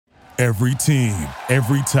Every team,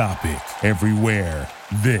 every topic, everywhere.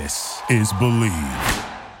 This is Believe.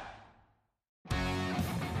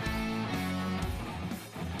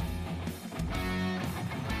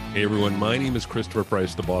 Hey everyone, my name is Christopher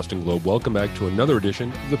Price, the Boston Globe. Welcome back to another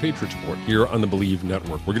edition of the Patriots Report here on the Believe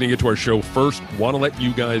Network. We're going to get to our show first. Want to let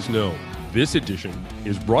you guys know this edition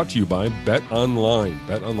is brought to you by BetOnline.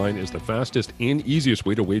 BetOnline is the fastest and easiest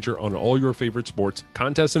way to wager on all your favorite sports,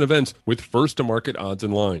 contests, and events with first-to-market odds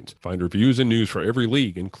and lines. Find reviews and news for every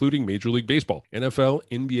league, including Major League Baseball, NFL,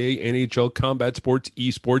 NBA, NHL, combat sports,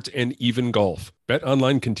 esports, and even golf.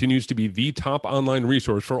 BetOnline continues to be the top online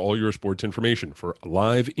resource for all your sports information for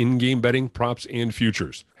live in-game betting, props, and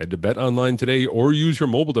futures. Head to BetOnline today or use your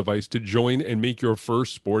mobile device to join and make your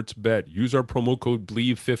first sports bet. Use our promo code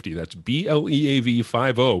BLEAV50, that's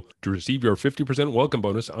BLEAV50, to receive your 50% welcome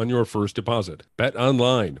bonus on your first deposit.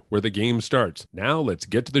 BetOnline, where the game starts. Now let's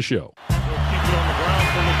get to the show. Keep it on the ground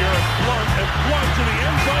for LeGarrette Blount, and Blount to the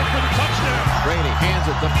end zone for the touchdown. Brady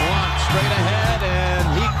hands it to Blount straight ahead, and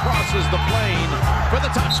he crosses the plane for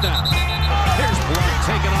the touchdown. Here's Blount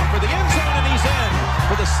taking off for the end zone, and he's in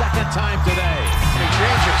for the second time today. He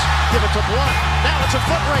changes, give it to Blount. Now it's a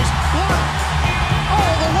foot race. Blount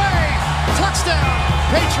all the way. Touchdown,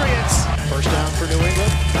 Patriots. First down for New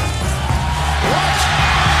England. Blount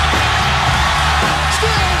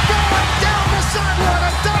still going down the sideline,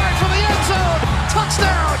 a dive for the end zone.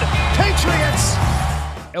 Touchdown, Patriots.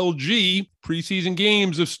 LG, preseason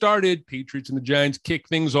games have started. Patriots and the Giants kick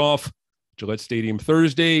things off. Gillette Stadium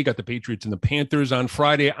Thursday. Got the Patriots and the Panthers on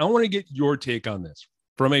Friday. I want to get your take on this.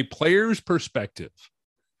 From a player's perspective,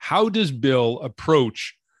 how does Bill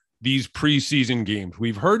approach these preseason games?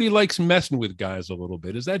 We've heard he likes messing with guys a little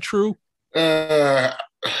bit. Is that true? I'm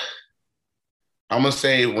gonna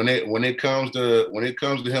say when it comes to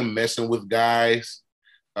him messing with guys,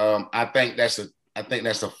 I think that's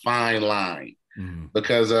a fine line. Mm-hmm.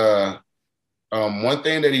 Because one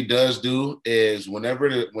thing that he does do is whenever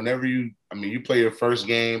you play your first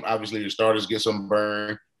game, obviously your starters get some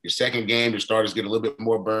burn. Your second game, your starters get a little bit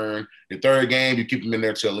more burn. Your third game, you keep them in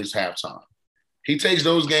there till at least halftime. He takes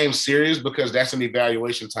those games serious because that's an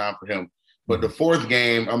evaluation time for him. But the fourth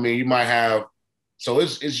game, you might have – so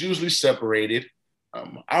it's usually separated.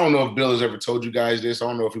 I don't know if Bill has ever told you guys this. I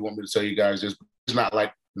don't know if he wants me to tell you guys this. But it's not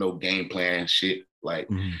like no game plan shit. Like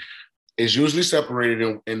it's usually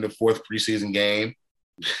separated in the fourth preseason game.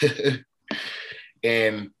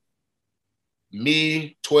 And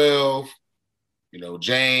me, 12,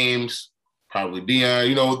 James, probably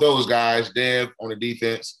Dion, those guys, Dev on the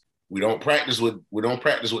defense. We don't practice with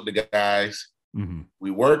the guys. Mm-hmm.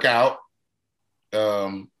 We work out,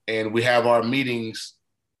 and we have our meetings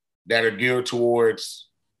that are geared towards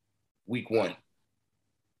week one,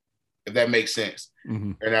 if that makes sense.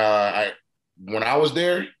 Mm-hmm. And when I was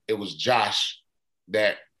there, it was Josh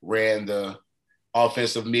that ran the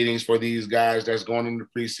offensive meetings for these guys that's going into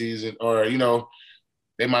preseason, or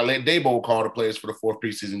they might let Dabo call the plays for the fourth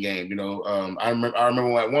preseason game. I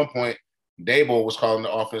remember at one point Dabo was calling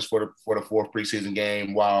the offense for the fourth preseason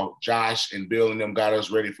game, while Josh and Bill and them got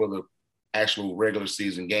us ready for the actual regular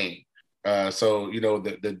season game. So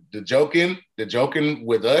the joking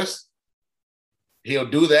with us, he'll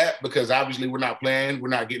do that because obviously we're not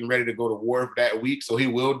getting ready to go to war for that week. So he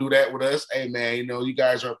will do that with us. Hey man, you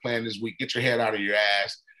guys aren't playing this week. Get your head out of your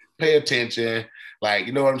ass. Pay attention. Like,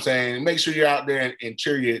 you know what I'm saying? Make sure you're out there and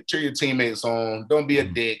cheer your teammates on. Don't be a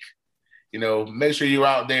dick. Make sure you're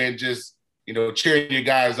out there and just, cheering your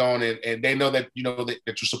guys on and they know that,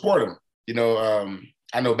 that you support them.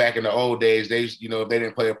 I know back in the old days, they, if they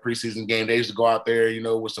didn't play a preseason game, they used to go out there,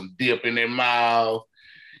 with some dip in their mouth.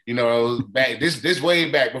 Back this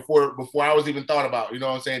way back before I was even thought about,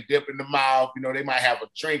 dip in the mouth. They might have a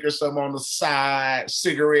drink or something on the side,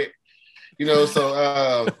 cigarette,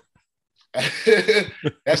 so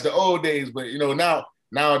that's the old days. But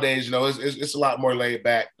nowadays, it's a lot more laid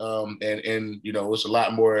back, and it's a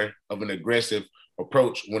lot more of an aggressive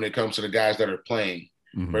approach when it comes to the guys that are playing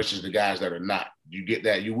versus the guys that are not.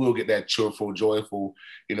 You will get that cheerful, joyful,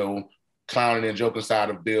 clowning and joking side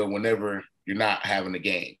of Bill whenever you're not having a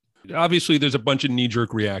game. Obviously, there's a bunch of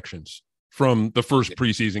knee-jerk reactions from the first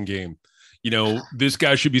preseason game. This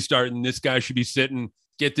guy should be starting, this guy should be sitting,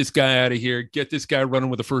 get this guy out of here, get this guy running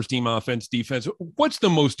with the first-team offense, defense. What's the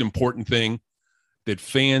most important thing that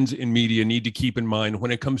fans and media need to keep in mind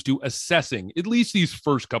when it comes to assessing at least these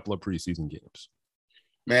first couple of preseason games?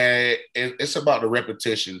 Man, it's about the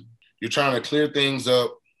repetition. You're trying to clear things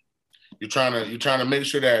up. You're trying to make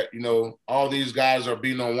sure that, all these guys are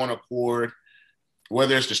being on one accord,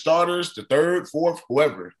 whether it's the starters, the third, fourth,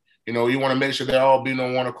 whoever. You want to make sure they're all being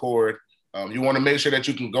on one accord You want to make sure that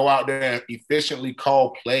you can go out there and efficiently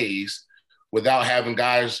call plays without having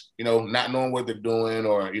guys, not knowing what they're doing,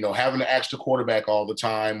 or, having to ask the quarterback all the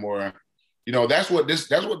time, or,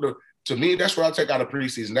 to me, that's what I take out of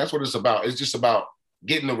preseason. That's what it's about. It's just about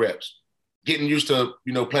getting the reps, getting used to,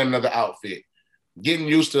 playing another outfit, getting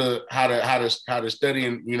used to how to study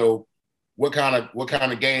and, what kind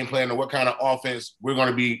of game plan or what kind of offense we're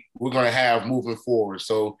going to have moving forward.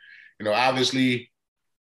 So, obviously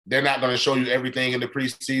they're not going to show you everything in the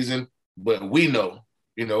preseason, but we know,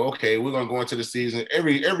 okay, we're going to go into the season.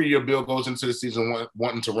 Every year Bill goes into the season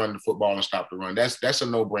wanting to run the football and stop the run. That's a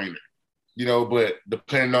no-brainer, but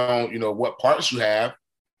depending on, what parts you have,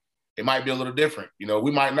 it might be a little different.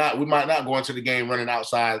 We might not go into the game running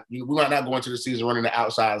outside. We might not go into the season running the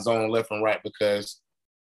outside zone left and right because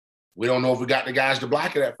we don't know if we got the guys to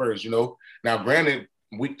block it at first, Now, granted,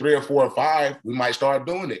 week 3 or 4 or 5, we might start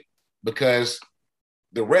doing it because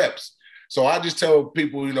the reps. So I just tell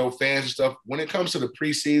people, fans and stuff, when it comes to the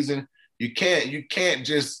preseason, you can't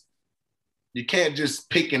just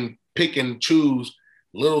pick and choose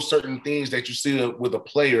little certain things that you see with a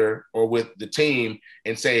player or with the team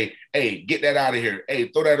and say, hey, get that out of here. Hey,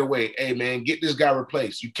 throw that away. Hey, man, get this guy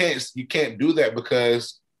replaced. You can't do that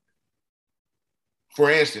because, for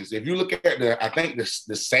instance, if you look at I think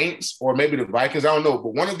the Saints or maybe the Vikings, I don't know,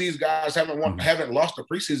 but one of these guys haven't lost a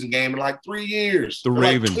preseason game in like 3 years. The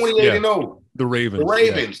Ravens, like 28-0. The Ravens. The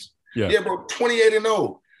Ravens. Yeah, bro, 28-0. You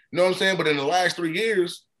know what I'm saying? But in the last 3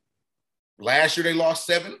 years, last year they lost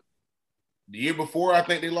 7. The year before, I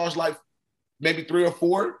think they lost like maybe 3 or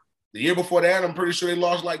 4. The year before that, I'm pretty sure they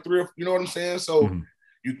lost like 3 or, you know what I'm saying? So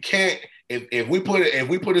you can't, if we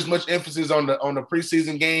put as much emphasis on the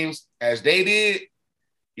preseason games as they did,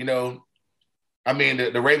 the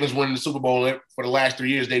Ravens winning the Super Bowl for the last 3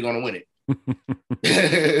 years, they're going to win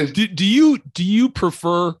it. Do you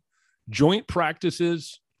prefer joint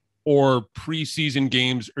practices or preseason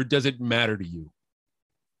games, or does it matter to you?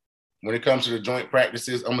 When it comes to the joint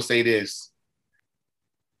practices, I'm going to say this.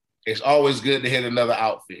 It's always good to hit another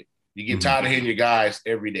outfit. You get tired of hitting your guys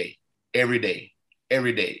every day. You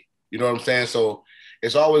know what I'm saying? So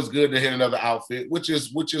it's always good to hit another outfit, which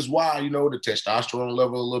is why, the testosterone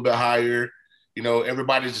level a little bit higher.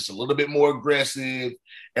 Everybody's just a little bit more aggressive.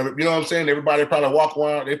 You know what I'm saying? Everybody probably walk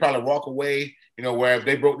away, where if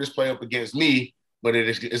they broke this play up against me, but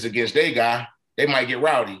it's against their guy, they might get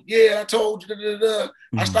rowdy. Yeah, I told you.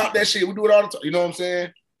 I stopped that shit. We do it all the time. You know what I'm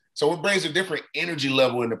saying? So it brings a different energy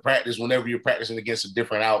level into practice whenever you're practicing against a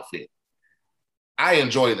different outfit. I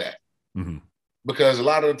enjoy that. Because a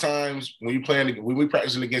lot of the times when we're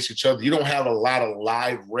practicing against each other, you don't have a lot of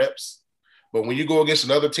live reps. But when you go against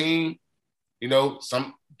another team, them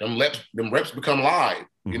reps become live,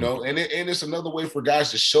 and it's another way for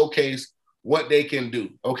guys to showcase what they can do.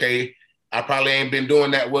 Okay, I probably ain't been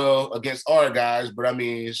doing that well against our guys, but I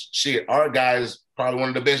mean, shit, our guys probably one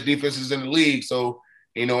of the best defenses in the league. So,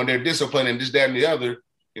 and they're disciplined and this, that, and the other,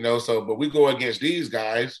 but we go against these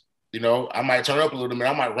guys, I might turn up a little bit.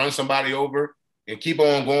 I might run somebody over and keep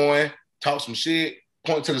on going, talk some shit,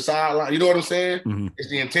 point to the sideline. You know what I'm saying? It's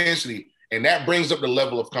the intensity. And that brings up the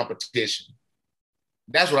level of competition.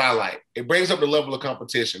 That's what I like. It brings up the level of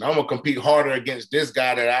competition. I'm going to compete harder against this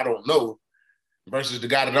guy that I don't know versus the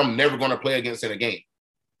guy that I'm never going to play against in a game.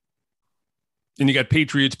 And you got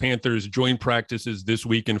Patriots, Panthers joint practices this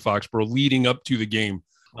week in Foxborough leading up to the game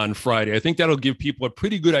on Friday. I think that'll give people a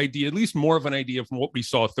pretty good idea, at least more of an idea from what we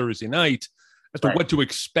saw Thursday night as to what to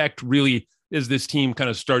expect really as this team kind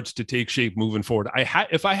of starts to take shape moving forward.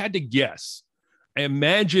 If I had to guess, I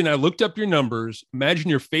looked up your numbers, imagine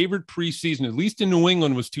your favorite preseason, at least in New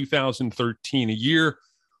England, was 2013, a year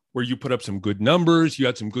where you put up some good numbers. You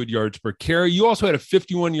had some good yards per carry. You also had a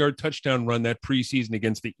 51-yard touchdown run that preseason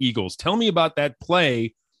against the Eagles. Tell me about that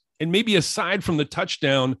play. And maybe aside from the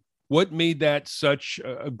touchdown, what made that such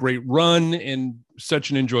a great run and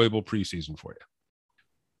such an enjoyable preseason for you?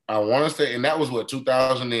 I want to say, and that was what,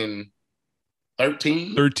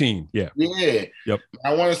 2013? 13, yeah. Yeah. Yep.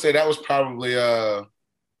 I want to say that was probably my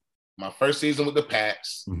first season with the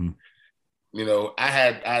Pats.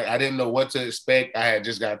 I didn't know what to expect. I had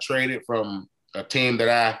just got traded from a team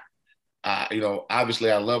that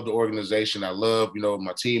obviously I love the organization. I love,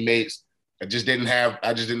 my teammates. I just didn't have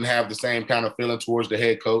the same kind of feeling towards the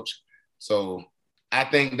head coach. So I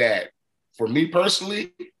think that for me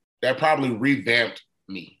personally, that probably revamped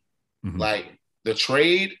me. Like the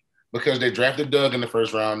trade, because they drafted Doug in the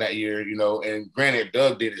first round that year, and granted,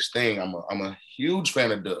 Doug did his thing. I'm a huge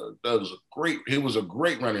fan of Doug. He was a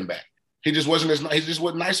great running back. He just wasn't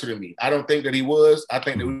nicer than me. I don't think that he was. I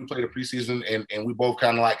think that we played a preseason and we both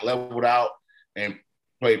kind of like leveled out. And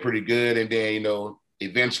played pretty good. And then,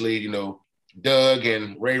 eventually, Doug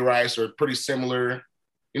and Ray Rice are pretty similar.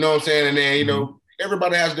 You know what I'm saying? And then,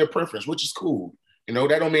 everybody has their preference, which is cool.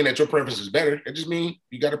 That don't mean that your preference is better. It just means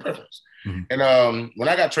you got a preference. Mm-hmm. And when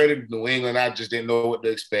I got traded to New England, I just didn't know what to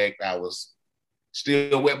expect. I was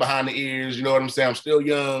still wet behind the ears. You know what I'm saying? I'm still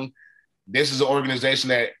young. This is an organization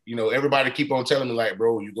that, everybody keep on telling me, like,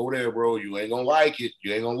 bro, you go there, bro, you ain't going to like it.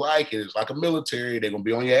 You ain't going to like it. It's like a military. They're going to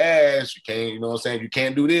be on your ass. You can't, you know what I'm saying? You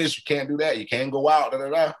can't do this. You can't do that. You can't go out,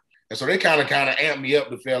 da-da-da. And so they kind of amped me up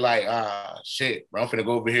to feel like, shit, bro, I'm finna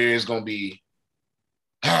go over here. It's going to be,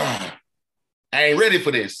 I ain't ready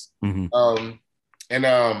for this. Mm-hmm.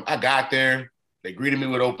 I got there. They greeted me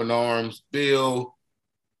with open arms. Bill,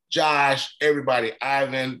 Josh, everybody,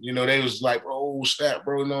 Ivan, they was like, bro, snap,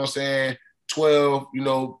 bro, you know what I'm saying? 12,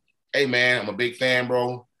 hey, man, I'm a big fan,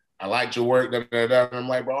 bro. I liked your work, da, da, da. And I'm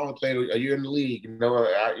like, bro, I only played a year in the league.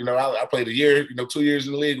 I played a year, 2 years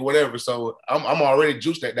in the league or whatever. So I'm already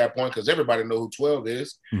juiced at that point because everybody know who 12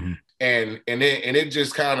 is. Mm-hmm. And it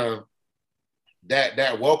just kind of,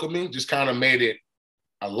 that welcoming just kind of made it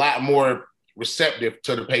a lot more receptive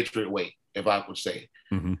to the Patriot way, if I could say.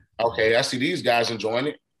 Mm-hmm. Okay, I see these guys enjoying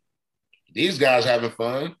it. These guys having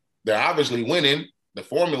fun. They're obviously winning. The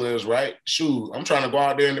formula is right. Shoot, I'm trying to go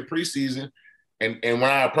out there in the preseason. And when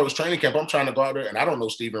I approach training camp, I'm trying to go out there. And I don't know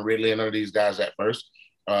Stephen Ridley and none of these guys at first.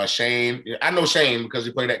 Shane. I know Shane because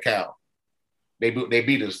he played at Cal. They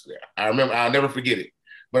beat us there. I remember. I'll never forget it.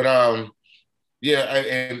 But, and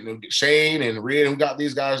Shane and Red, who got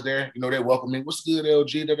these guys there, they welcome me. What's good,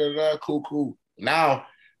 LG? Da, da, da, cool. Now,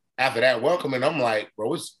 after that welcoming, I'm like,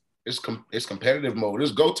 bro, it's competitive mode.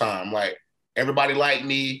 It's go time. Like, everybody like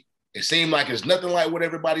me. It seemed like it's nothing like what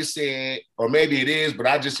everybody said, or maybe it is, but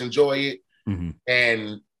I just enjoy it. Mm-hmm.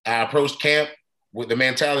 And I approached camp with the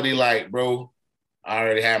mentality like, bro, I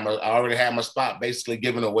already had my spot basically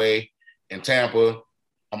given away in Tampa.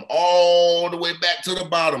 I'm all the way back to the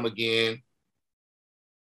bottom again,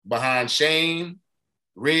 behind Shane,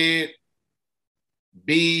 Red,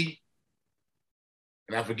 B,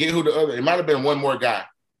 and I forget who the other. It might have been one more guy.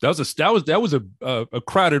 That was a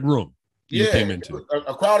crowded room. You came into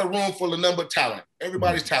a crowded room full of number talent.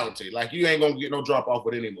 Everybody's talented. Like, you ain't gonna get no drop off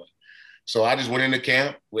with anyone. So I just went into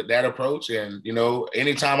camp with that approach, and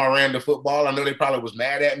anytime I ran the football, I know they probably was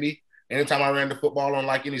mad at me. Anytime I ran the football on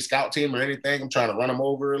like any scout team or anything, I'm trying to run them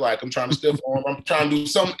over. Like, I'm trying to stiff arm. I'm trying to do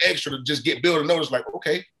something extra to just get Bill to notice. Like,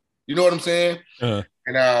 okay, you know what I'm saying? Uh-huh.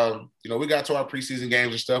 And we got to our preseason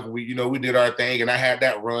games and stuff. And we did our thing, and I had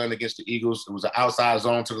that run against the Eagles. It was an outside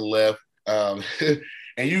zone to the left.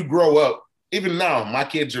 And you grow up. Even now, my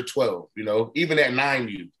kids are 12. Even at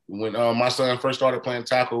 9U, when my son first started playing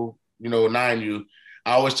tackle, 9U,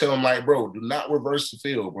 I always tell him, like, bro, do not reverse the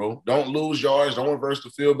field, bro. Don't lose yards. Don't reverse the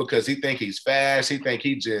field because he think he's fast. He think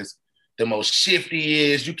he just the most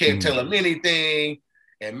shifty is. You can't tell him anything.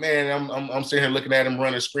 And, man, I'm sitting here looking at him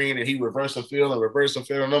run a screen, and he reversing field,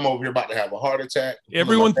 and I'm over here about to have a heart attack.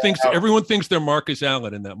 Everyone thinks they're Marcus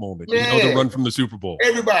Allen in that moment. Man, the run from the Super Bowl.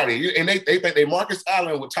 Everybody. And they think they Marcus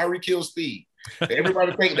Allen with Tyreek Hill speed.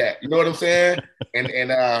 Everybody think that. You know what I'm saying?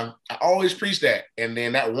 And I always preach that. And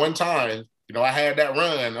then that one time, I had that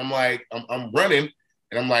run. I'm like, I'm running,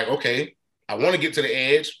 and I'm like, okay, I want to get to the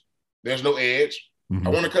edge. There's no edge. Mm-hmm. I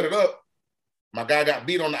want to cut it up. My guy got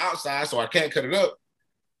beat on the outside, so I can't cut it up.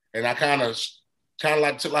 And I kind of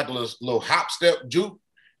like took like a little hop step juke,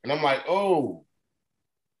 and I'm like, oh,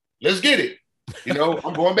 let's get it.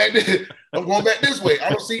 I'm going back this way. I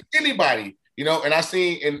don't see anybody. And I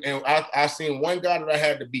seen I seen one guy that I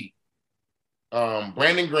had to beat,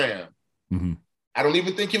 Brandon Graham. Mm-hmm. I don't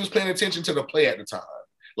even think he was paying attention to the play at the time.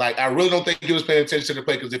 Like, I really don't think he was paying attention to the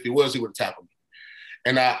play, because if he was, he would have tackled me.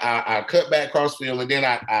 And I cut back cross field, and then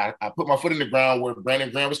I put my foot in the ground where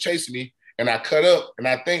Brandon Graham was chasing me, and I cut up. And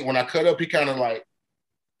I think when I cut up, he kind of like,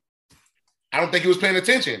 I don't think he was paying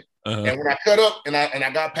attention. Uh-huh. And when I cut up and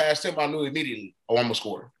I got past him, I knew immediately, oh, I'm going to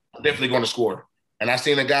score. I'm definitely going to score. And I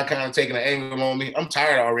seen a guy kind of taking an angle on me. I'm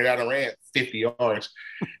tired already. I done ran 50 yards.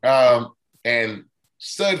 And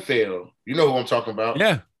Sudfeld, you know who I'm talking about.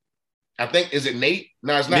 Yeah. I think, is it Nate?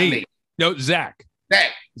 No, it's not Nate. No, Zach.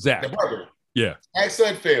 The brother. Yeah. Zach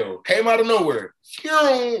Sudfeld came out of nowhere.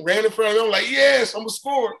 Ran in front of me. I'm like, yes, I'm going to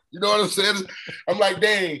score. You know what I'm saying? I'm like,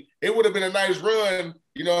 dang, it would have been a nice run.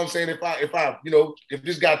 You know what I'm saying? If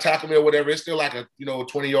this guy tackled me or whatever, it's still like a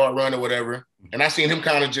 20-yard run or whatever. And I seen him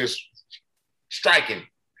kind of just striking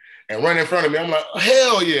and run in front of me. I'm like,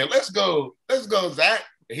 hell yeah, let's go, Zach.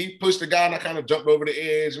 And he pushed the guy, and I kind of jumped over the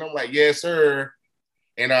edge, and I'm like, yes, sir.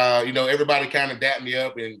 And, everybody kind of dapped me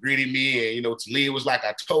up and greeted me. And, Talia was like,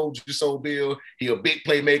 I told you so, Bill. He a big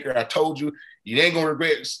playmaker. I told you. You ain't going to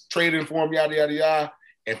regret trading for him, yada, yada, yada.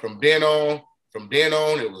 And from then on,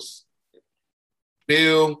 it was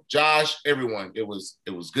Bill, Josh, everyone. It was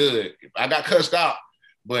good. I got cussed out,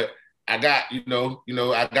 but I got,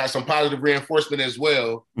 I got some positive reinforcement as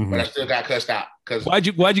well, but I still got cussed out. Why'd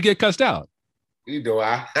you get cussed out? Hey,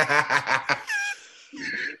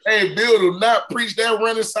 Bill, do not preach that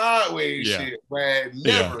running sideways shit, man.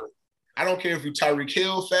 Never. Yeah. I don't care if you Tyreek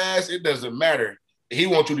Hill fast. It doesn't matter. He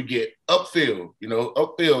wants you to get upfield,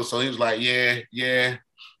 upfield. So he was like, yeah.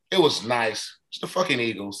 It was nice. It's the fucking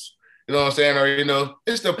Eagles. You know what I'm saying? Or,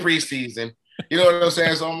 it's the preseason. You know what I'm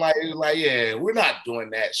saying? So I'm like, yeah, we're not doing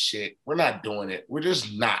that shit. We're not doing it. We're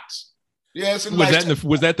just not. Yeah,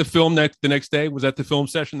 was that the film the next day? Was that the film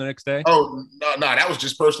session the next day? Oh, no, that was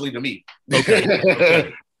just personally to me. Okay.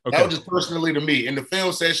 That was just personally to me. In the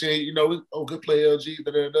film session, good play, LG,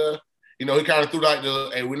 da-da-da. He kind of threw like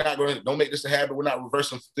hey, don't make this a habit. We're not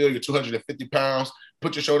reversing field. You're 250 pounds.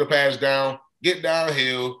 Put your shoulder pads down. Get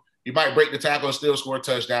downhill. You might break the tackle and still score a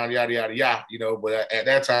touchdown, yada, yada, yada, but at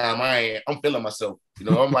that time, I'm feeling myself.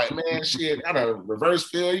 I'm like, man, shit, I don't reverse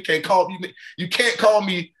field. You can't call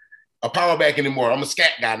me a power back anymore. I'm a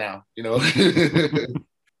scat guy now,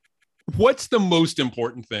 What's the most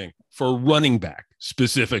important thing for running back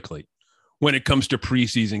specifically when it comes to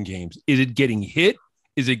preseason games? Is it getting hit?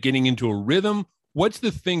 Is it getting into a rhythm? What's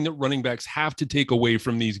the thing that running backs have to take away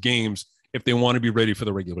from these games if they want to be ready for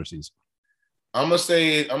the regular season? I'm gonna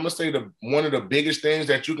say one of the biggest things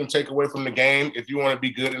that you can take away from the game if you want to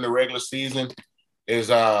be good in the regular season is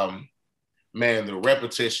the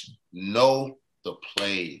repetition. Know the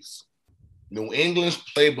plays. New England's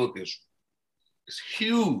playbook is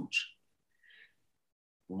huge,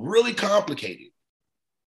 really complicated,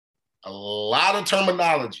 a lot of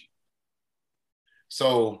terminology.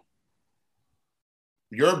 So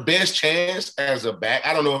your best chance as a back,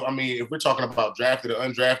 I don't know if we're talking about drafted or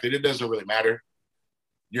undrafted, it doesn't really matter.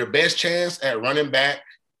 Your best chance at running back,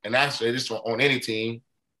 and I say this on any team,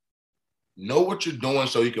 know what you're doing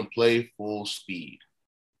so you can play full speed.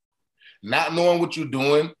 Not knowing what you're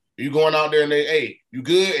doing, you going out there and they, hey, you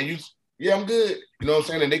good? And yeah, I'm good. You know what I'm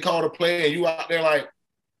saying? And they call the play and you out there like,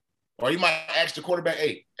 or you might ask the quarterback,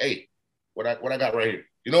 hey, what I got right here?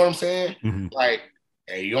 You know what I'm saying? Mm-hmm. Like,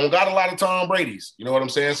 hey, you don't got a lot of Tom Brady's. You know what I'm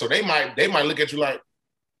saying? So they might look at you like,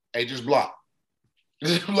 hey, just block.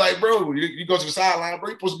 Like, bro, you go to the sideline, bro,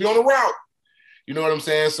 you're supposed to be on the route. You know what I'm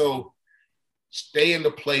saying? So stay in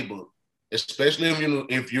the playbook, especially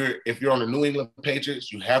if you're on the New England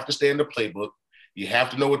Patriots. You have to stay in the playbook. You have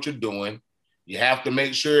to know what you're doing. You have to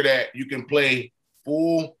make sure that you can play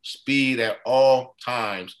full speed at all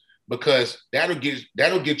times because that'll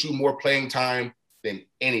get you more playing time than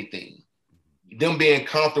anything. Them being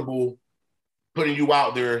comfortable putting you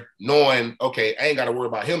out there knowing, okay, I ain't got to worry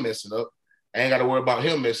about him messing up.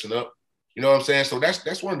 You know what I'm saying? So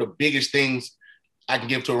that's one of the biggest things I can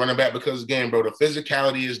give to a running back because, again, bro, the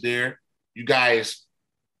physicality is there. You guys,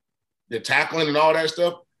 the tackling and all that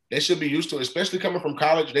stuff, they should be used to it, especially coming from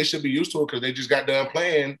college. They should be used to it because they just got done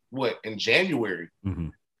playing, in January?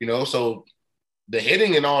 Mm-hmm. So the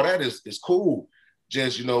hitting and all that is cool.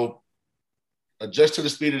 Just, adjust to the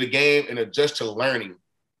speed of the game and adjust to learning,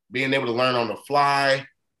 being able to learn on the fly,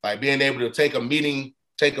 like being able to take a meeting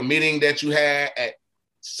that you had at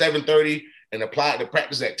 7:30 and apply it to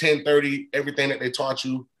practice at 10:30, everything that they taught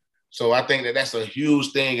you. So I think that's a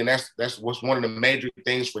huge thing. And that's what's one of the major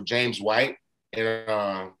things for James White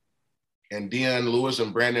and Deion Lewis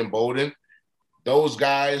and Brandon Bolden. Those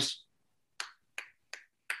guys,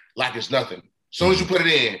 like it's nothing. Soon as you put it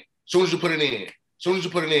in,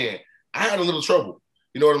 I had a little trouble.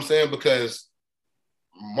 You know what I'm saying? Because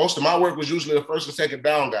most of my work was usually a first and second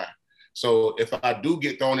down guy. So if I do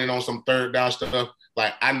get thrown in on some third down stuff,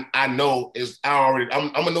 like I know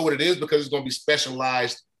I'm gonna know what it is because it's gonna be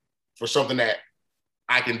specialized for something that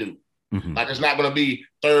I can do. Mm-hmm. Like it's not gonna be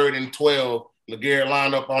 3rd and 12, LeGarrette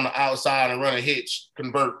lined up on the outside and run a hitch,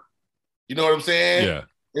 convert. You know what I'm saying? Yeah.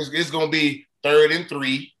 It's gonna be 3rd and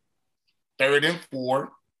 3, 3rd and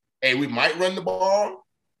 4. Hey, we might run the ball,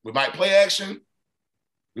 we might play action,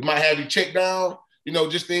 we might have you check down.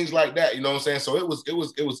 Just things like that. You know what I'm saying? So it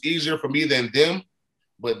was easier for me than them,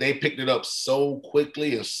 but they picked it up so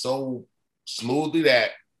quickly and so smoothly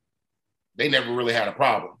that they never really had a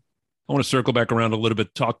problem. I want to circle back around a little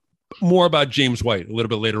bit, talk more about James White a little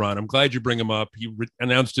bit later on. I'm glad you bring him up. He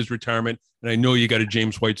announced his retirement, and I know you got a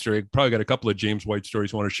James White story. Probably got a couple of James White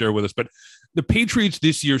stories you want to share with us. But the Patriots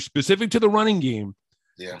this year, specific to the running game,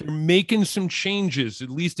 yeah, they're making some changes.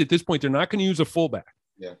 At least at this point, they're not going to use a fullback.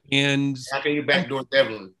 Yeah. And how can you backdoor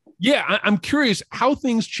Devlin? Yeah, I'm curious how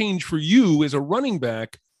things change for you as a running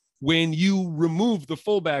back when you remove the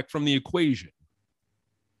fullback from the equation.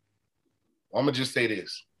 I'm going to just say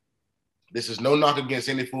this. This is no knock against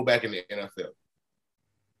any fullback in the NFL.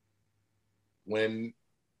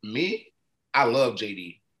 I love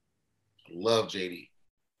JD. Love JD.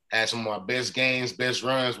 Had some of my best games, best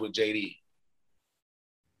runs with JD.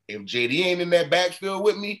 If JD ain't in that backfield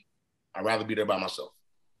with me, I'd rather be there by myself.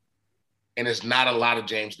 And it's not a lot of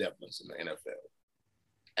James Devlins in the NFL.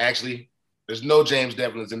 Actually, there's no James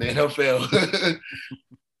Devlins in the NFL.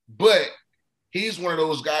 But he's one of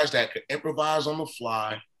those guys that can improvise on the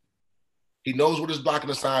fly. He knows what his blocking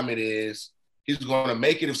assignment is. He's going to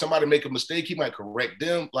make it. If somebody make a mistake, he might correct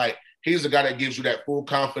them. Like, he's the guy that gives you that full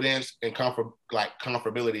confidence and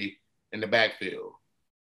comfortability in the backfield.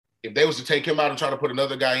 If they was to take him out and try to put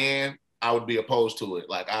another guy in, I would be opposed to it.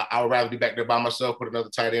 Like, I would rather be back there by myself, put another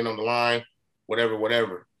tight end on the line,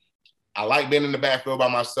 whatever. I like being in the backfield by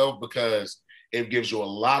myself because it gives you a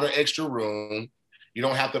lot of extra room. You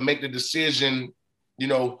don't have to make the decision,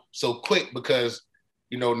 so quick because,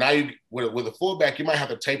 now you with a fullback, you might have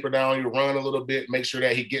to taper down your run a little bit, make sure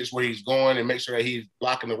that he gets where he's going and make sure that he's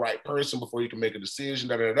blocking the right person before you can make a decision,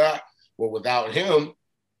 Well, without him,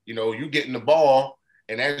 you getting the ball,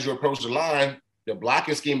 and as you approach the line, the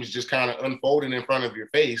blocking scheme is just kind of unfolding in front of your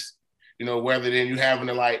face, rather than you having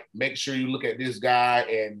to make sure you look at this guy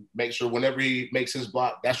and make sure whenever he makes his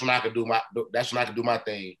block, that's when I can do my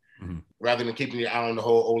thing, mm-hmm. rather than keeping your eye on the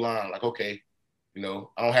whole O-line. Like, okay, I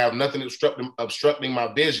don't have nothing obstructing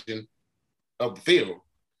my vision of the field.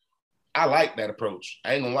 I like that approach.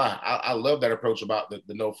 I ain't gonna lie. I love that approach about the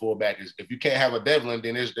no fullback. If you can't have a Devlin,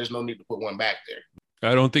 then there's no need to put one back there.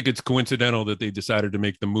 I don't think it's coincidental that they decided to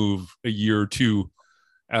make the move a year or two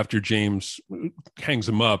after James hangs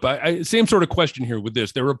him up. Same sort of question here with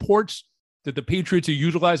this. There are reports that the Patriots are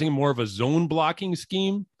utilizing more of a zone blocking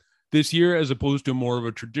scheme this year as opposed to more of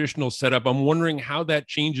a traditional setup. I'm wondering how that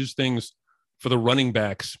changes things for the running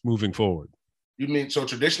backs moving forward. You mean so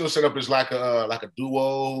traditional setup is like a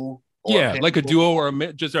duo? Yeah, like a duo or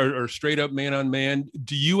or straight up man on man.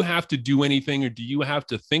 Do you have to do anything, or do you have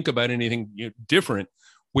to think about anything different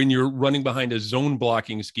when you're running behind a zone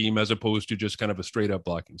blocking scheme as opposed to just kind of a straight up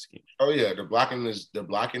blocking scheme? Oh yeah, the blocking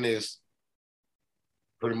is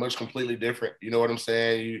pretty much completely different. You know what I'm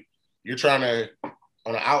saying? You're trying to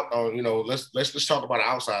let's just talk about an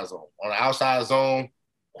outside zone. On the outside zone,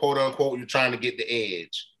 quote unquote, you're trying to get the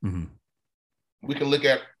edge. Mm-hmm. We can look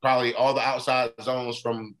at probably all the outside zones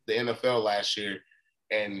from the NFL last year,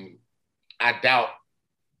 and I doubt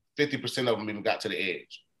 50% of them even got to the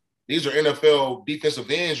edge. These are NFL defensive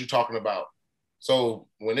ends you're talking about. So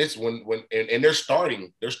when they're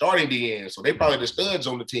starting the end, so they probably the studs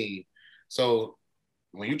on the team. So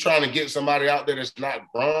when you're trying to get somebody out there that's not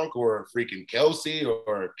Gronk or freaking Kelsey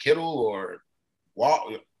or Kittle or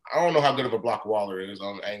Waller, I don't know how good of a block Waller is. I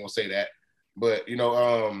ain't gonna say that, but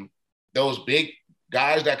those big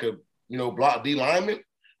guys that could, block D linemen,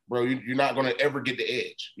 bro, you're not going to ever get the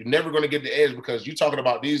edge. You're never going to get the edge because you're talking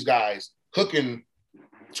about these guys hooking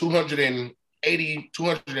 280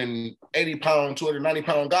 pound, 290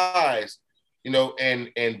 pound guys,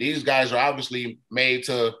 and these guys are obviously made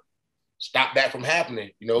to stop that from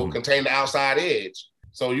happening, contain the outside edge.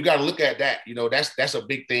 So you got to look at that, that's a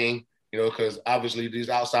big thing, because obviously these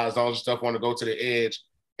outside zones and stuff want to go to the edge.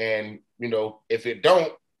 And, if it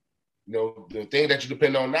don't, the thing that you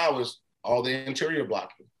depend on now is all the interior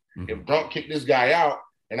blocking. Mm-hmm. If Gronk kicked this guy out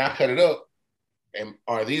and I cut it up, and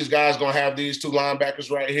are these guys going to have these two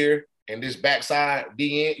linebackers right here and this backside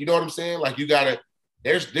DN? You know what I'm saying? Like,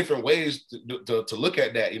 there's different ways to look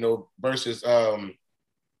at that, versus having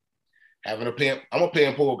I'm a play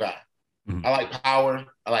and pull guy. Mm-hmm. I like power.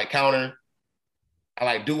 I like counter. I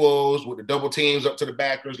like duos with the double teams up to the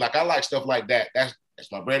backers. Like, I like stuff like that. That's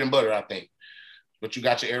my bread and butter, I think. But you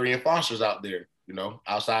got your Arian Fosters out there,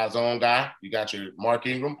 outside zone guy. You got your Mark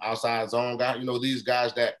Ingram, outside zone guy. These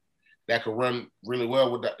guys that could run really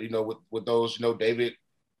well with that, with those, David,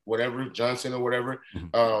 whatever, Johnson or whatever.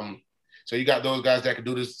 Mm-hmm. So you got those guys that can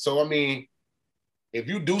do this. So, I mean, if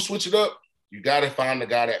you do switch it up, you got to find the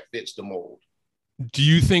guy that fits the mold. Do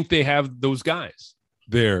you think they have those guys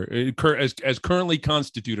there as currently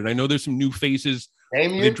constituted? I know there's some new faces.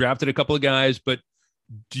 They drafted a couple of guys, but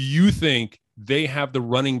do you think they have the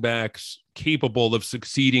running backs capable of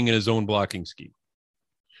succeeding in a zone blocking scheme?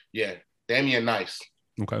 Yeah, Damian nice.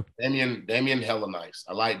 Okay. Damian hella nice.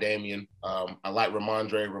 I like Damian. I like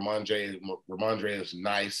Ramondre. Ramondre is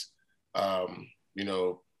nice. I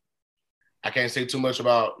can't say too much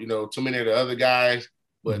about, too many of the other guys,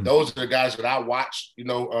 But those are the guys that I watch,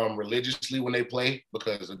 religiously when they play,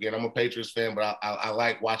 because again, I'm a Patriots fan, but I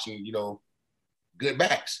like watching, good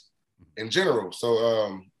backs in general.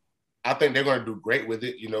 So I think they're going to do great with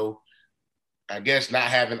it. I guess not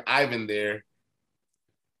having Ivan there,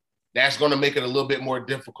 that's going to make it a little bit more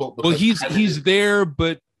difficult. Well, he's there,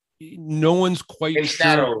 but no one's quite in sure.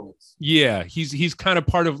 Shadows. Yeah, he's kind of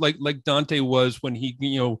part of like Dante was when he,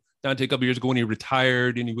 Dante a couple years ago when he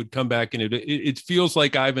retired and he would come back, and it feels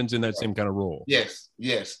like Ivan's in that same kind of role. Yes.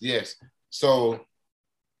 So,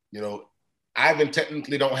 Ivan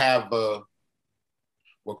technically don't have a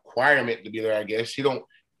requirement to be there. I guess he don't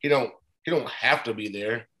have to be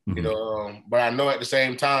there. But I know at the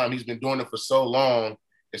same time he's been doing it for so long,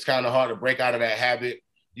 it's kind of hard to break out of that habit.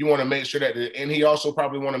 You want to make sure that, and he also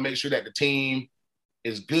probably want to make sure that the team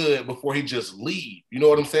is good before he just leave. You know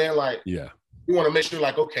what I'm saying? Like, yeah, you want to make sure,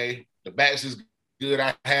 like, okay, the backs is good.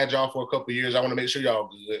 I had y'all for a couple of years. I want to make sure y'all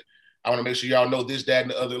good. I want to make sure y'all know this, that,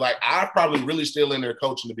 and the other. Like, I probably really still in there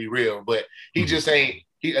coaching, to be real, but he just ain't.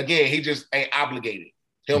 He just ain't obligated.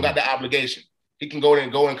 He don't got the obligation. He can go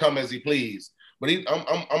and come as he please. But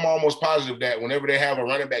I'm almost positive that whenever they have a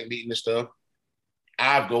running back meeting and stuff,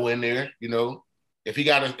 I go in there. If he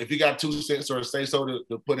got 2 cents or a say so to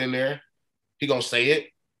put in there, he gonna say it,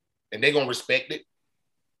 and they gonna respect it.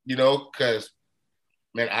 Because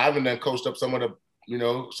man, Ivan done coached up some of the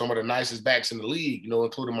nicest backs in the league,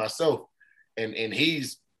 including myself, and he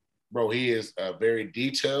is very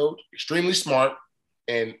detailed, extremely smart,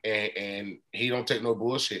 and he don't take no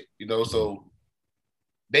bullshit. So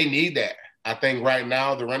they need that. I think right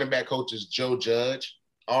now the running back coach is Joe Judge.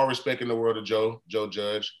 All respect in the world of Joe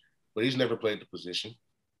Judge, but he's never played the position.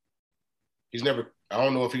 I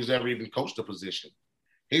don't know if he's ever even coached the position.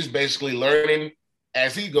 He's basically learning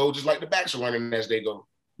as he goes, just like the backs are learning as they go.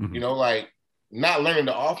 Like not learning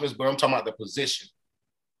the offense, but I'm talking about the position.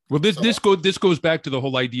 Well, this goes back to the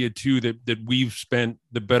whole idea too that we've spent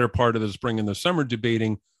the better part of the spring and the summer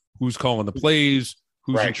debating who's calling the plays,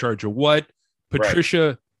 who's in charge of what.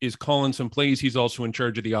 Patricia is calling some plays. He's also in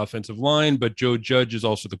charge of the offensive line, but Joe Judge is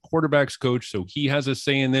also the quarterback's coach, so he has a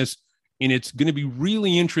say in this. And it's going to be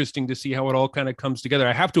really interesting to see how it all kind of comes together.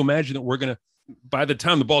 I have to imagine that by the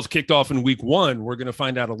time the ball's kicked off in week 1, we're going to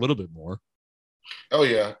find out a little bit more. Oh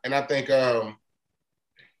yeah. And I think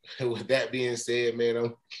with that being said, man,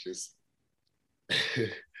 I'm just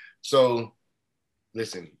so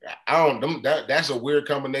listen, that's a weird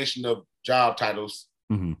combination of job titles,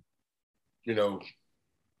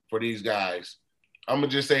 for these guys. I'm gonna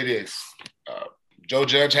just say this. Joe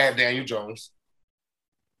Judge had Daniel Jones.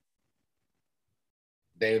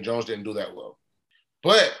 Daniel Jones didn't do that well.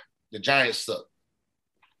 But the Giants suck.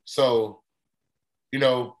 So,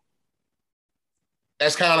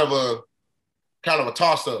 that's kind of a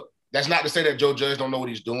toss-up. That's not to say that Joe Judge don't know what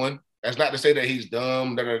he's doing. That's not to say that he's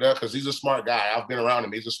dumb, because he's a smart guy. I've been around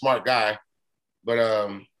him. He's a smart guy. But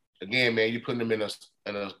again, man, you're putting him in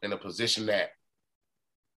a position that,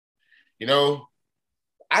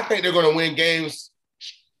 I think they're going to win games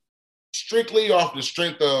strictly off the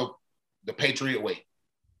strength of the Patriot way.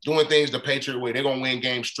 Doing things the Patriot way. They're going to win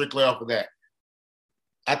games strictly off of that.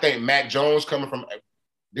 I think Mac Jones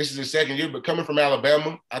this is his second year, but coming from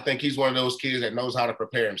Alabama, I think he's one of those kids that knows how to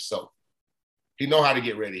prepare himself. He know how to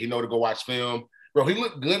get ready. He know to go watch film. Bro, he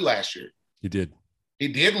looked good last year. He did. He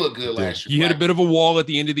did look good last year. He hit a bit of a wall at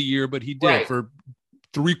the end of the year, but he did. For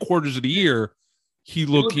 3/4 of the year, he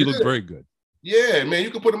looked very good. Yeah, man, you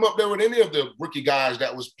could put him up there with any of the rookie guys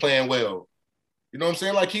that was playing well. You know what I'm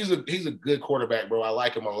saying? Like, he's a good quarterback, bro. I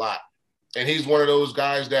like him a lot. And he's one of those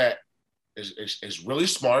guys that is really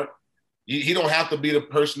smart. He don't have to be the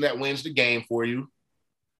person that wins the game for you.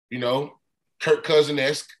 Kirk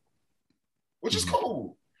Cousins-esque, which is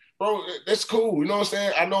cool. Bro, that's cool. You know what I'm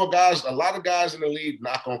saying? I know a lot of guys in the league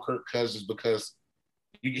knock on Kirk Cousins because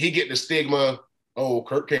he get the stigma, oh,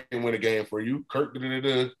 Kirk can't win a game for you. Kirk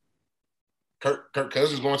Cousins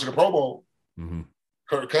going to the Pro Bowl.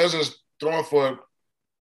 Kirk Cousins throwing for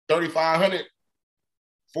 3,500,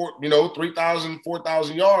 3,000,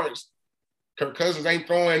 4,000 yards. Kirk Cousins ain't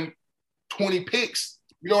throwing 20 picks.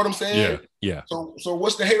 You know what I'm saying? Yeah. So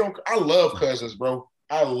what's the hate on? I love Cousins, bro.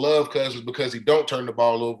 I love Cousins because he don't turn the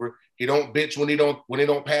ball over. He don't bitch when they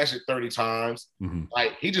don't pass it 30 times.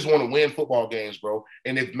 Like, he just want to win football games, bro.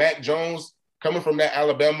 And if Mac Jones, coming from that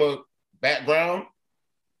Alabama background,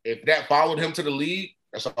 if that followed him to the league,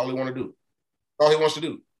 that's all he want to do. All he wants to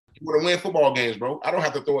do. He want to win football games, bro. I don't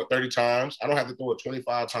have to throw it 30 times. I don't have to throw it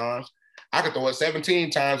 25 times. I can throw it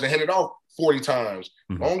 17 times and hand it off 40 times.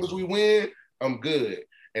 As long as we win, I'm good.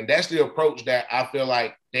 And that's the approach that I feel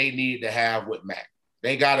like they need to have with Mac.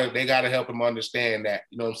 they gotta help him understand that.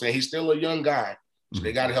 You know what I'm saying? He's still a young guy, so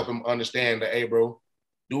they gotta help him understand that. Hey, bro,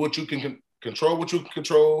 do what you can control. What you can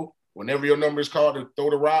control. Whenever your number is called to throw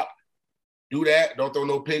the rock, do that. Don't throw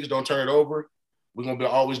no pigs. Don't turn it over. We're gonna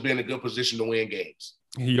always be in a good position to win games.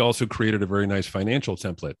 He also created a very nice financial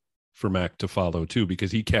template for Mac to follow too,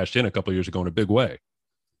 because he cashed in a couple of years ago in a big way.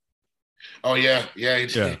 Oh yeah, he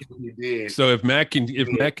did. So if Mac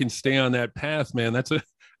can stay on that path, man, that's a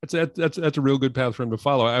real good path for him to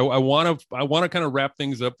follow. I want to kind of wrap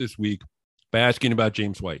things up this week by asking about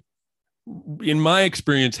James White. In my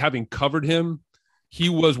experience, having covered him, he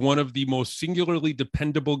was one of the most singularly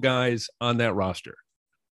dependable guys on that roster.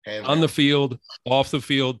 On the field, off the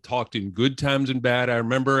field, talked in good times and bad. I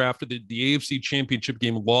remember after the AFC Championship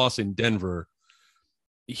game loss in Denver,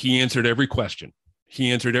 he answered every question. He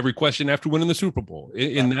answered every question after winning the Super Bowl.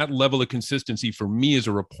 In that level of consistency, for me as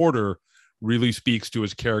a reporter, really speaks to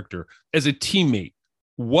his character. As a teammate,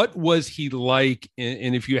 what was he like?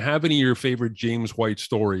 And if you have any of your favorite James White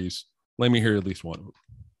stories, let me hear at least one.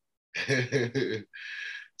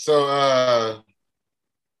 So,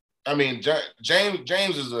 I mean,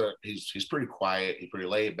 James is he's pretty quiet. He's pretty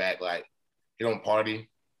laid back. Like, he don't party,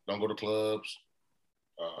 don't go to clubs.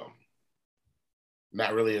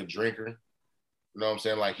 Not really a drinker. You know what I'm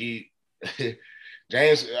saying? Like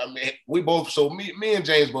James. I mean, me and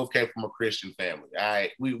James both came from a Christian family. All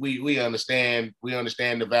right, we understand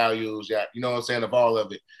the values. Yeah, you know what I'm saying, of all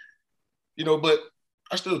of it. You know, but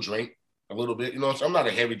I still drink a little bit. You know what I'm saying? I'm not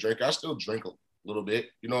a heavy drinker. I still drink a little bit.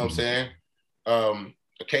 You know what I'm saying?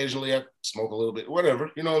 Occasionally I smoke a little bit,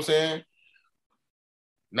 whatever, you know what I'm saying?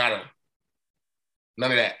 None of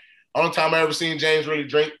that. Only time I ever seen James really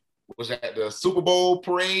drink was at the Super Bowl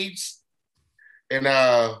parades, and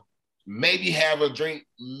maybe have a drink,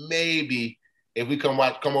 maybe if we come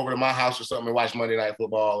over to my house or something and watch Monday Night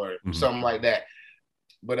Football or something like that.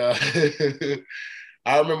 But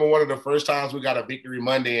I remember one of the first times we got a Victory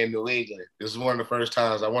Monday in New England. This is one of the first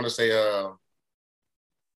times. I want to say it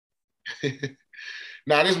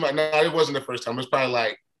wasn't the first time. It was probably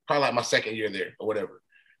like my second year there or whatever.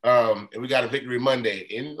 And we got a Victory Monday.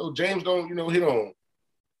 And you know, James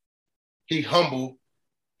he humble.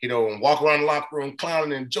 He don't walk around the locker room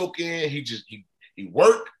clowning and joking. He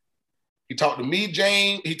work. He talked to me,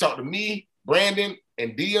 James. He talked to me, Brandon,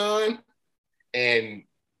 and Dion, and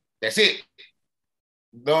that's it.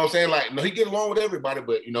 You know what I'm saying? Like, no, he get along with everybody,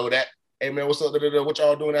 but you know that, hey man, what's up? What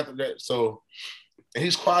y'all doing after that? So. And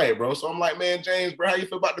he's quiet, bro. So I'm like, man, James, bro, how you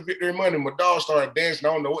feel about the Victory Monday? My dog started dancing.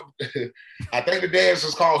 I don't know what. I think the dance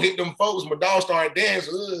is called Hit Them Folks. My dog started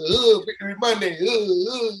dancing. Victory Monday.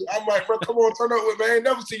 I'm like, bro, come on, turn up with me. I ain't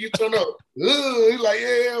never see you turn up. He's like,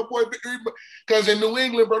 yeah, boy, Victory. Because in New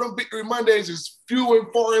England, bro, them Victory Mondays is few and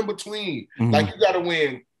far in between. Mm-hmm. Like, you got to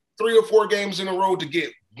win 3 or 4 games in a row to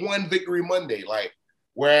get one Victory Monday. Like,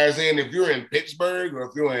 whereas if you're in Pittsburgh or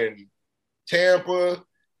if you're in Tampa,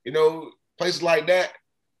 you know, places like that,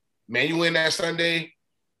 man, you win that Sunday,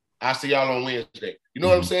 I'll see y'all on Wednesday. You know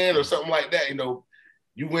what I'm saying? Or something like that. You know,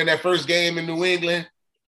 you win that first game in New England,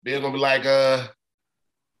 they're going to be like,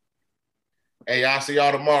 hey, I'll see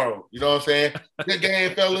y'all tomorrow. You know what I'm saying? Good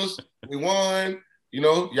game, fellas. We won. You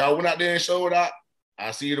know, y'all went out there and showed up.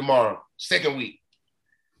 I'll see you tomorrow. Second week.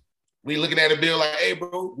 We looking at a bill like, hey,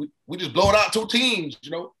 bro, we just blowed out 2 teams, you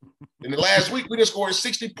know. In the last week, we just scored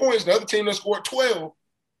 60 points. The other team just scored 12.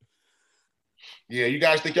 Yeah, you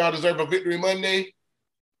guys think y'all deserve a Victory Monday?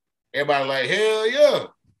 Everybody like, hell yeah.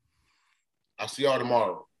 I'll see y'all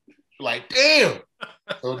tomorrow. Like, damn.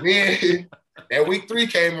 So then that week 3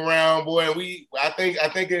 came around, boy, and I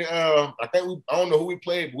don't know who we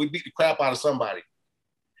played, but we beat the crap out of somebody.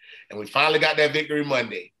 And we finally got that Victory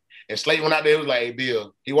Monday. And Slate went out there, he was like, hey,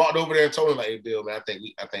 Bill. He walked over there and told him, like, hey, Bill, man, I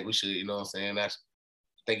think we should, you know what I'm saying? I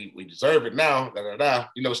think we deserve it now.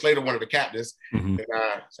 You know, Slater one of the captains. Mm-hmm. And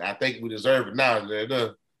so I think we deserve it now.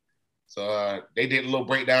 So they did a little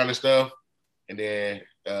breakdown and stuff. And then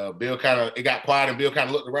Bill it got quiet and Bill kind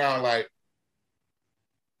of looked around like,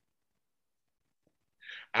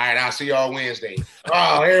 all right, I'll see y'all Wednesday.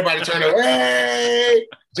 Oh, everybody turned up. Hey!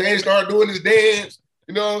 James started doing his dance.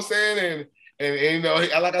 You know what I'm saying? And you know,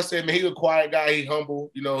 like I said, man, he's a quiet guy. He's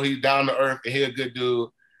humble. You know, he's down to earth and he's a good dude.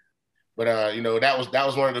 But, you know, that was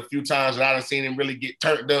one of the few times that I done seen him really get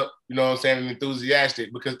turned up, you know what I'm saying, and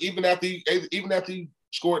enthusiastic. Because even after he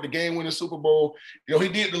scored the game-winning Super Bowl, you know, he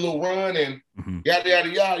did the little run and yada, yada,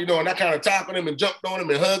 yada, you know, and I kind of tackled him and jumped on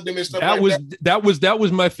him and hugged him and stuff that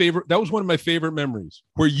was my favorite. That was one of my favorite memories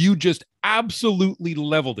where you just absolutely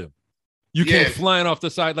leveled him. You came flying off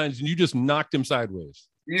the sidelines and you just knocked him sideways.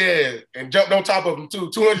 Yeah, and jumped on top of him,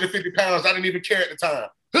 too. 250 pounds. I didn't even care at the time.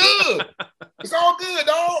 It's all good,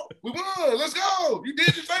 dog. We won. Let's go. You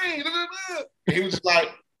did your thing. And he was just like,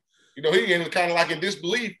 he kind of like in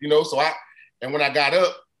disbelief, So when I got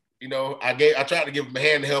up, I tried to give him a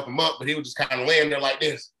hand to help him up, but he was just kind of laying there like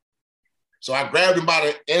this. So I grabbed him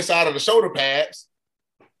by the inside of the shoulder pads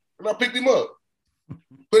and I picked him up,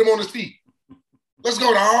 put him on his feet. Let's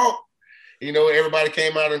go, dog. Everybody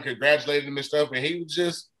came out and congratulated him and stuff, and he was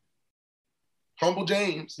just humble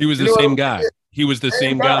James. He was the same guy. He was the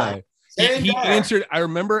same guy. He guy. Answered. I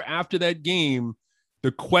remember after that game,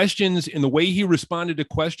 the questions and the way he responded to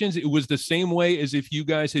questions, it was the same way as if you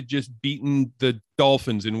guys had just beaten the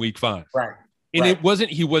Dolphins in week 5. Right. And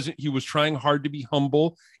he was trying hard to be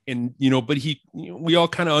humble and, but we all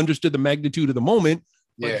kind of understood the magnitude of the moment,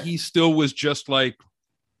 but he still was just like,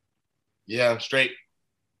 straight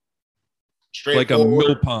like a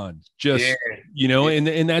mill pond, just, yeah.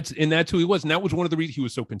 and that's who he was. And that was one of the reasons he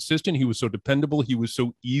was so consistent. He was so dependable. He was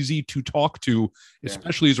so easy to talk to,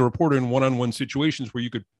 especially as a reporter in one-on-one situations where you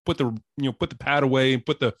could put the pad away and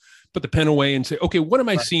put the pen away and say, okay, what am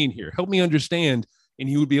I seeing here? Help me understand. And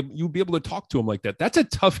you would be able to talk to him like that. That's a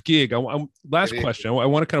tough gig. Last question. I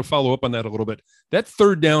want to kind of follow up on that a little bit. That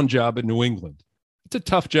third down job in New England, it's a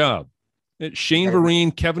tough job. Shane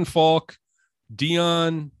Vereen, Kevin Falk,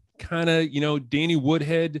 Dion, kind of, Danny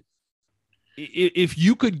Woodhead. If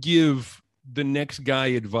you could give the next guy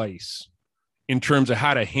advice in terms of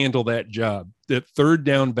how to handle that job, that third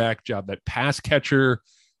down back job, that pass catcher,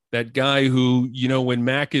 that guy who, when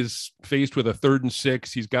Mac is faced with a 3rd and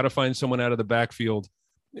 6, he's got to find someone out of the backfield.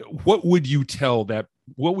 What would you tell that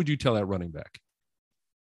running back?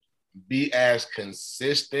 Be as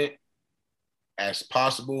consistent as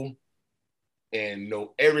possible and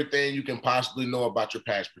know everything you can possibly know about your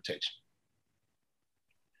pass protection.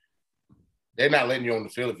 They're not letting you on the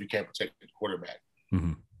field if you can't protect the quarterback.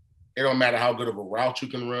 Mm-hmm. It don't matter how good of a route you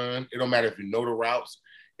can run. It don't matter if you know the routes.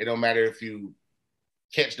 It don't matter if you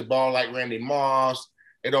catch the ball like Randy Moss.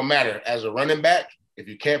 It don't matter. As a running back, if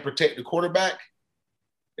you can't protect the quarterback,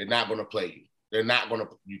 they're not going to play you.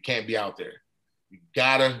 You can't be out there. You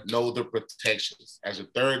got to know the protections. As a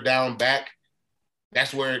third down back,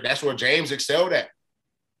 that's where James excelled at.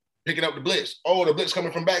 Picking up the blitz. Oh, the blitz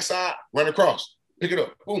coming from backside, run across. Pick it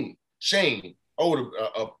up. Boom. Shane. Oh,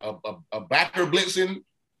 a backer blitzing.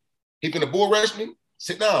 He finna bull rush me.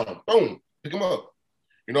 Sit down. Boom. Pick him up.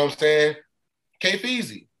 You know what I'm saying? K.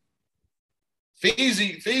 Feezy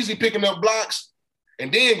picking up blocks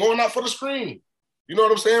and then going out for the screen. You know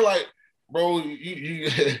what I'm saying? Like, bro, you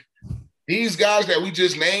these guys that we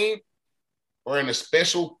just named are in a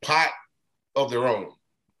special pot of their own.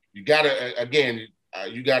 You gotta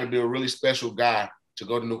be a really special guy to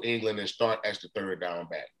go to New England and start as the third down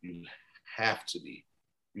back. You have to be.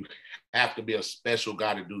 You have to be a special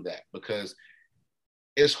guy to do that because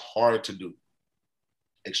it's hard to do.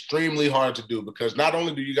 Extremely hard to do because not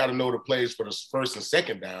only do you got to know the plays for the first and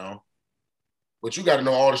second down, but you got to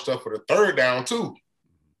know all the stuff for the third down too.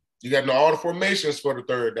 You got to know all the formations for the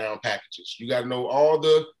third down packages. You got to know all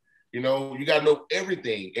the, you got to know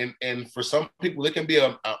everything. And for some people, it can be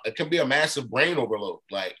a massive brain overload.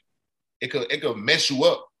 Like it could mess you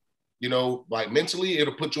up. Like mentally,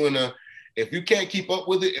 it'll put you in if you can't keep up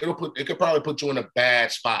with it, it could probably put you in a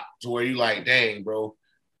bad spot to where you like, dang, bro.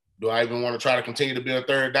 Do I even want to try to continue to be a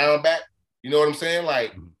third down back? You know what I'm saying?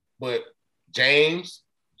 Like, but James,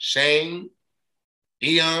 Shane,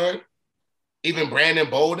 Dion, even Brandon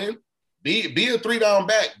Bolden, be a 3-down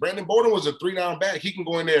back. Brandon Bolden was a 3-down back. He can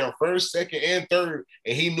go in there on first, second, and third,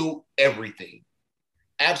 and he knew everything.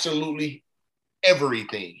 Absolutely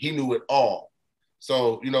everything. He knew it all.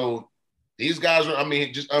 So, these guys are,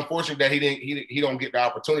 just unfortunate that he don't get the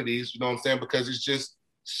opportunities, you know what I'm saying? Because it's just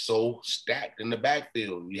so stacked in the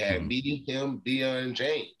backfield. We had me, him, Dion, and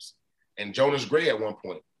James, and Jonas Gray at one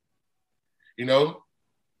point. And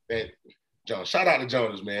John, shout out to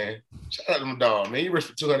Jonas, man. Shout out to my dog, man. He rushed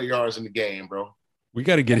for 200 yards in the game, bro. We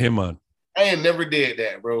got to get him on. I ain't never did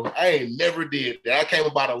that, bro. I came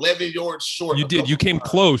about 11 yards short. You did. You came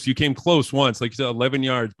close. You came close once, like you said, 11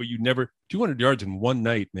 yards, but you never 200 yards in one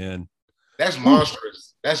night, man. That's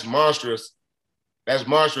monstrous. That's monstrous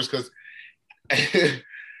because I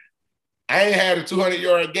ain't had a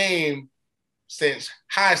 200-yard game since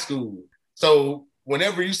high school. So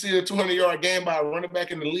whenever you see a 200-yard game by a running back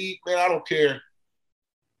in the league, man, I don't care.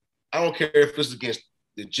 I don't care if it's against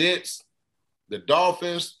the Jets, the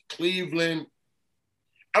Dolphins, Cleveland.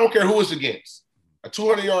 I don't care who it's against. A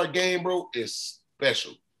 200-yard game, bro, is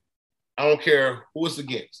special. I don't care who it's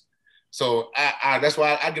against. So I that's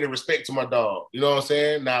why I get a respect to my dog. You know what I'm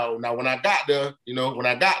saying? Now when I got there,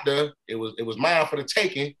 it was mine for the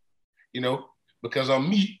taking, because I'm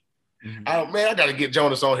me. I got to get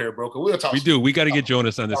Jonas on here, bro. Cause we'll talk. We got to get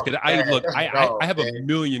Jonas on this. I have a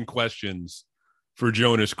million questions for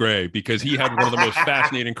Jonas Gray because he had one of the most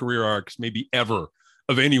fascinating career arcs maybe ever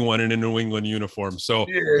of anyone in a New England uniform. So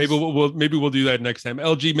maybe we'll do that next time.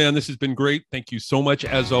 LG, man, this has been great. Thank you so much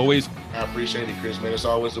as always. I appreciate it, Chris, man. It's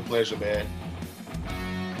always a pleasure, man.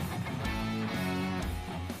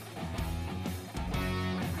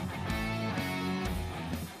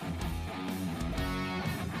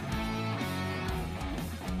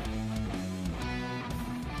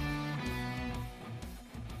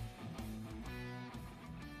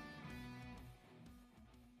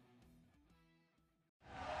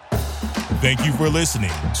 Thank you for listening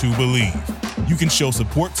to Believe. You can show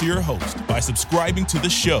support to your host by subscribing to the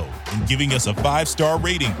show and giving us a 5-star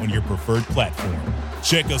rating on your preferred platform.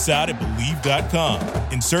 Check us out at Believe.com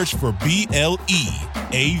and search for BLEAV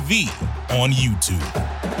on YouTube.